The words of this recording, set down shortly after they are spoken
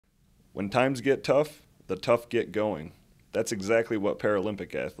When times get tough, the tough get going. That's exactly what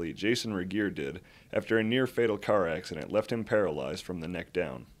Paralympic athlete Jason Regier did after a near-fatal car accident left him paralyzed from the neck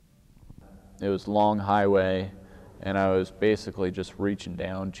down. It was a long highway, and I was basically just reaching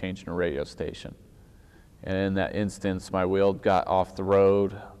down, changing a radio station. And in that instance, my wheel got off the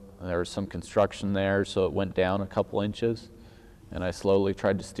road. There was some construction there, so it went down a couple inches. And I slowly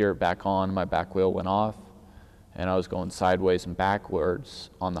tried to steer it back on. My back wheel went off, and I was going sideways and backwards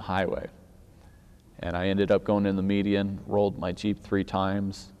on the highway. And I ended up going in the median, rolled my Jeep 3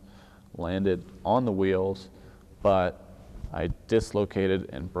 times, landed on the wheels, but I dislocated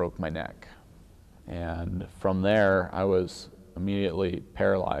and broke my neck. And from there, I was immediately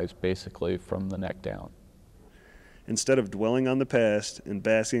paralyzed, basically from the neck down. Instead of dwelling on the past and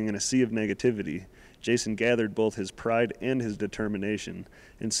basking in a sea of negativity, Jason gathered both his pride and his determination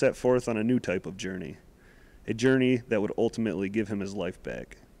and set forth on a new type of journey. A journey that would ultimately give him his life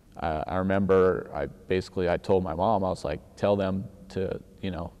back. I remember I told my mom, I was like, tell them to,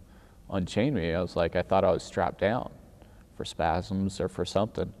 unchain me. I was like, I thought I was strapped down for spasms or for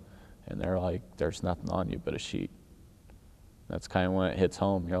something. And they're like, there's nothing on you but a sheet. That's kind of when it hits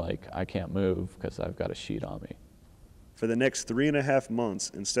home. You're like, I can't move because I've got a sheet on me. For the next 3.5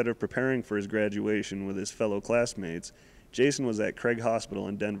 months, instead of preparing for his graduation with his fellow classmates, Jason was at Craig Hospital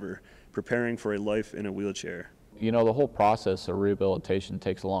in Denver, preparing for a life in a wheelchair. The whole process of rehabilitation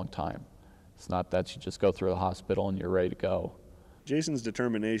takes a long time. It's not that you just go through the hospital and you're ready to go. Jason's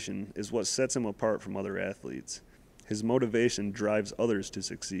determination is what sets him apart from other athletes. His motivation drives others to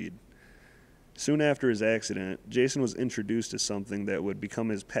succeed. Soon after his accident, Jason was introduced to something that would become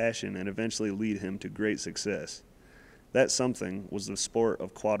his passion and eventually lead him to great success. That something was the sport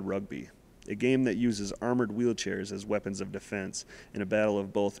of quad rugby, a game that uses armored wheelchairs as weapons of defense in a battle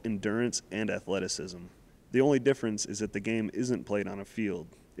of both endurance and athleticism. The only difference is that the game isn't played on a field,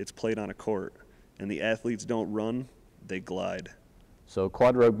 it's played on a court, and the athletes don't run, they glide. So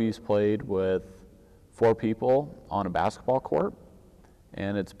quad rugby is played with 4 people on a basketball court,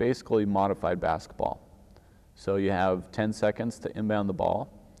 and it's basically modified basketball. So you have 10 seconds to inbound the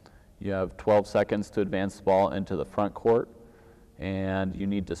ball, you have 12 seconds to advance the ball into the front court, and you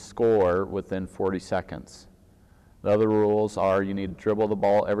need to score within 40 seconds. The other rules are you need to dribble the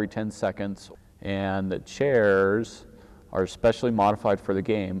ball every 10 seconds, and the chairs are specially modified for the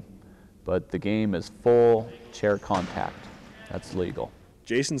game, but the game is full chair contact. That's legal.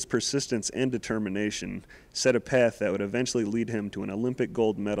 Jason's persistence and determination set a path that would eventually lead him to an Olympic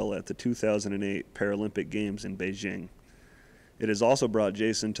gold medal at the 2008 Paralympic Games in Beijing. It has also brought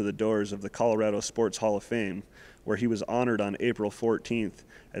Jason to the doors of the Colorado Sports Hall of Fame, where he was honored on April 14th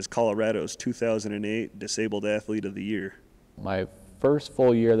as Colorado's 2008 Disabled Athlete of the Year. My first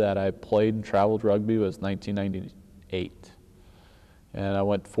full year that I played and traveled rugby was 1998. And I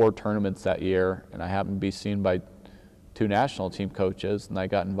went 4 tournaments that year, and I happened to be seen by 2 national team coaches, and I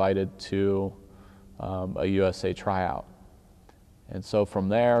got invited to a USA tryout. And so from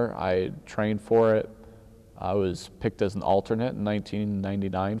there, I trained for it. I was picked as an alternate in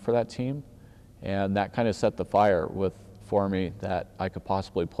 1999 for that team, and that kind of set the fire for me that I could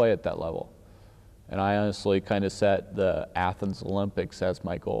possibly play at that level. And I honestly kind of set the Athens Olympics as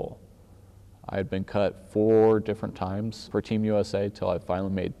my goal. I had been cut 4 different times for Team USA till I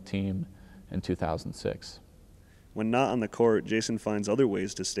finally made the team in 2006. When not on the court, Jason finds other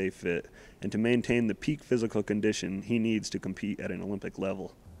ways to stay fit and to maintain the peak physical condition he needs to compete at an Olympic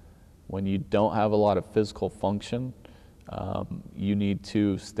level. When you don't have a lot of physical function, you need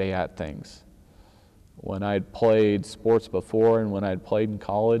to stay at things. When I'd played sports before and when I'd played in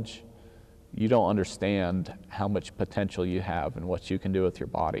college, you don't understand how much potential you have and what you can do with your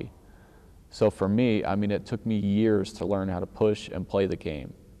body. So for me, it took me years to learn how to push and play the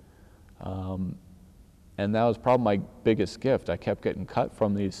game. And that was probably my biggest gift. I kept getting cut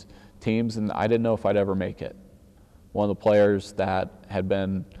from these teams, and I didn't know if I'd ever make it. One of the players that had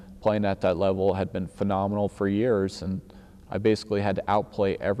been playing at that level had been phenomenal for years, and I basically had to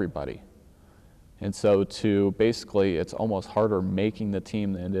outplay everybody. And so it's almost harder making the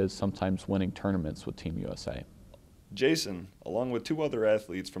team than it is sometimes winning tournaments with Team USA. Jason, along with 2 other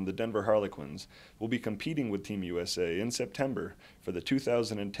athletes from the Denver Harlequins, will be competing with Team USA in September for the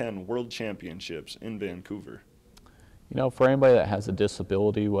 2010 World Championships in Vancouver. For anybody that has a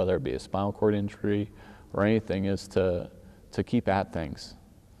disability, whether it be a spinal cord injury or anything, is to keep at things.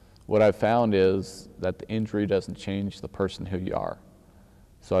 What I've found is that the injury doesn't change the person who you are.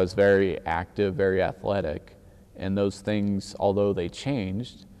 So I was very active, very athletic, and those things, although they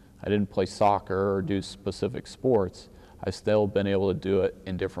changed, I didn't play soccer or do specific sports, I've still been able to do it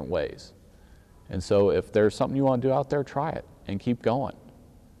in different ways. And so if there's something you want to do out there, try it and keep going.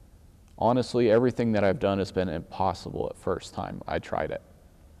 Honestly, everything that I've done has been impossible at first time I tried it.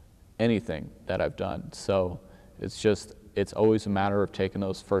 Anything that I've done. So it's always a matter of taking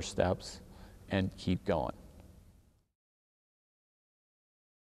those first steps and keep going.